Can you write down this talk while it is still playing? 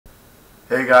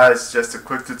Hey guys, just a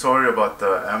quick tutorial about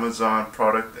the Amazon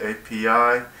product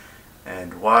API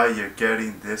and why you're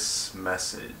getting this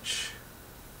message.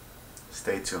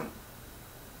 Stay tuned.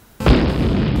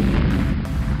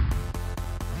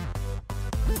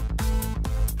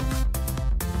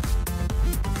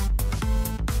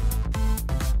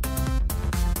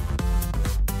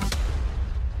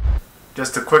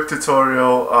 Just a quick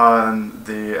tutorial on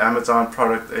the Amazon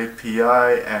product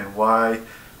API and why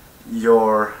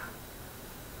your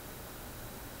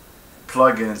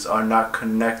plugins are not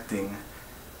connecting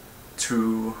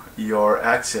to your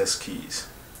access keys.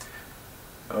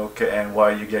 Okay, and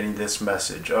why you're getting this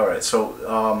message. Alright,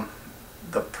 so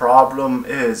the problem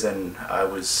is, and I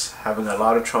was having a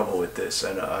lot of trouble with this,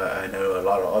 and I know a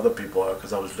lot of other people are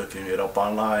because I was looking it up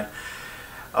online,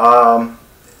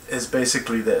 is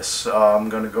basically this. I'm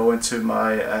going to go into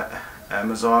my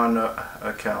Amazon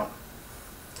account.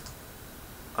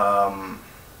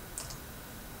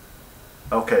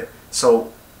 Okay,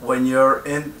 so when you're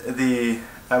in the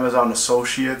Amazon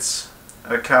Associates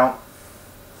account,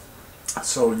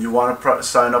 so you want to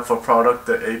sign up for product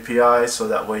the API, so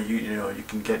that way you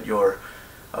can get your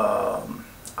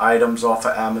items off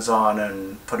of Amazon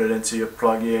and put it into your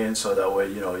plugin, so that way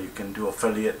you can do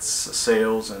affiliate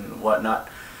sales and whatnot.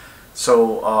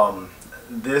 So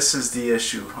this is the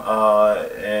issue,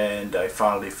 and I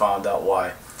finally found out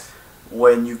why.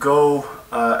 When you go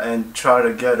and try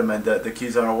to get them and the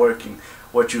keys aren't working,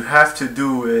 what you have to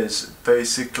do is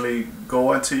basically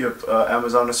go into your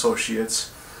Amazon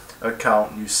Associates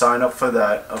account. You sign up for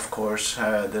that, of course.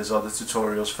 There's other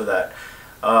tutorials for that.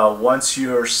 Once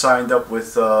you're signed up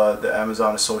with the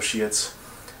Amazon Associates,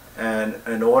 and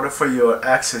in order for your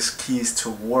access keys to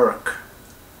work,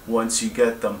 once you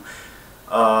get them,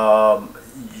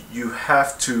 you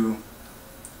have to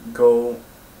go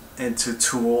into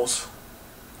Tools,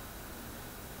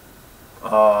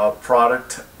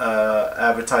 Product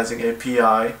Advertising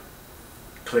API,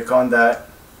 click on that.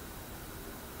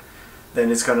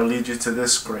 Then it's going to lead you to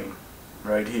this screen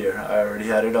right here. I already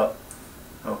had it up.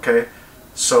 Okay,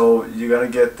 so you're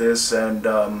going to get this, and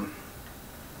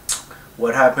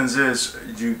what happens is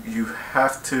you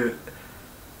have to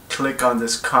click on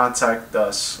this Contact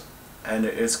Us, and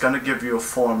it's going to give you a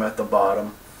form at the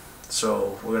bottom.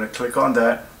 So we're going to click on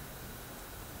that.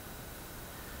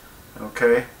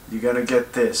 Okay, you're going to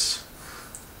get this.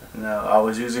 Now, I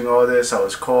was using all this, I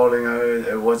was calling,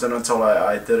 it wasn't until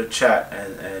I did a chat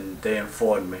and they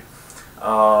informed me.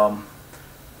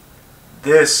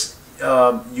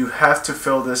 You have to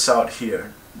fill this out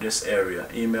here, this area.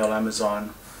 Email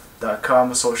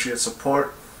Amazon.com associate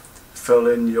support, fill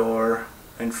in your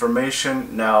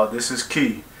information. Now, this is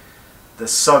key. The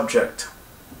subject.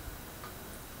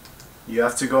 You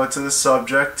have to go into the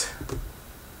subject.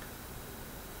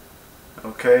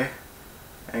 Okay,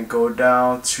 and go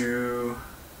down to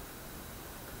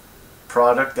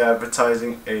Product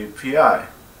Advertising API.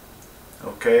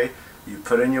 Okay, you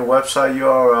put in your website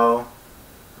URL,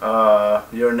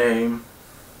 your name,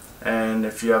 and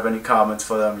if you have any comments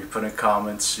for them, you put in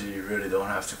comments. You really don't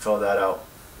have to fill that out.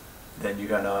 Then you're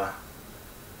gonna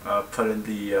put in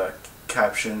the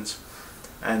captions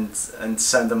and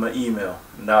send them an email.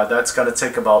 Now that's gonna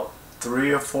take about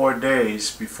 3 or 4 days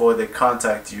before they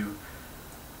contact you,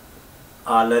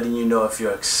 letting you know if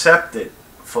you're accepted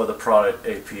for the product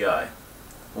API.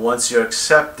 Once you're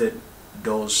accepted,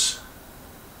 those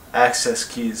access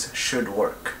keys should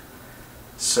work.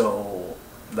 So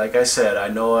like I said, I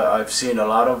know I've seen a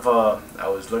lot of I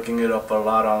was looking it up a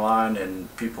lot online,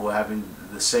 and people were having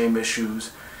the same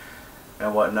issues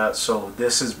and whatnot. So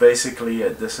this is basically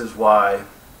it. This is why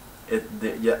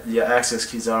your access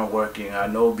keys aren't working. I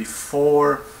know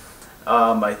before,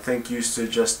 I think you used to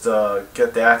just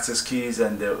get the access keys,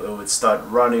 and it would start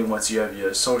running once you have your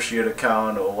associate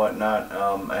account or whatnot,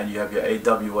 and you have your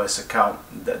AWS account.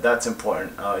 That's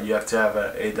important. You have to have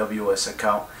an AWS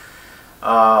account,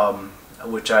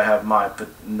 which I have mine. But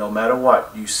no matter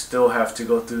what, you still have to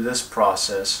go through this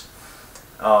process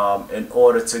in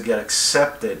order to get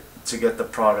accepted to get the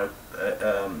product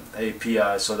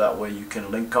API, so that way you can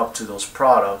link up to those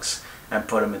products and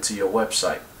put them into your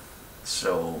website.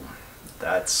 So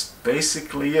that's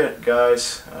basically it,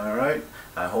 guys. Alright,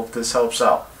 I hope this helps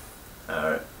out.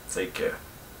 Alright, take care.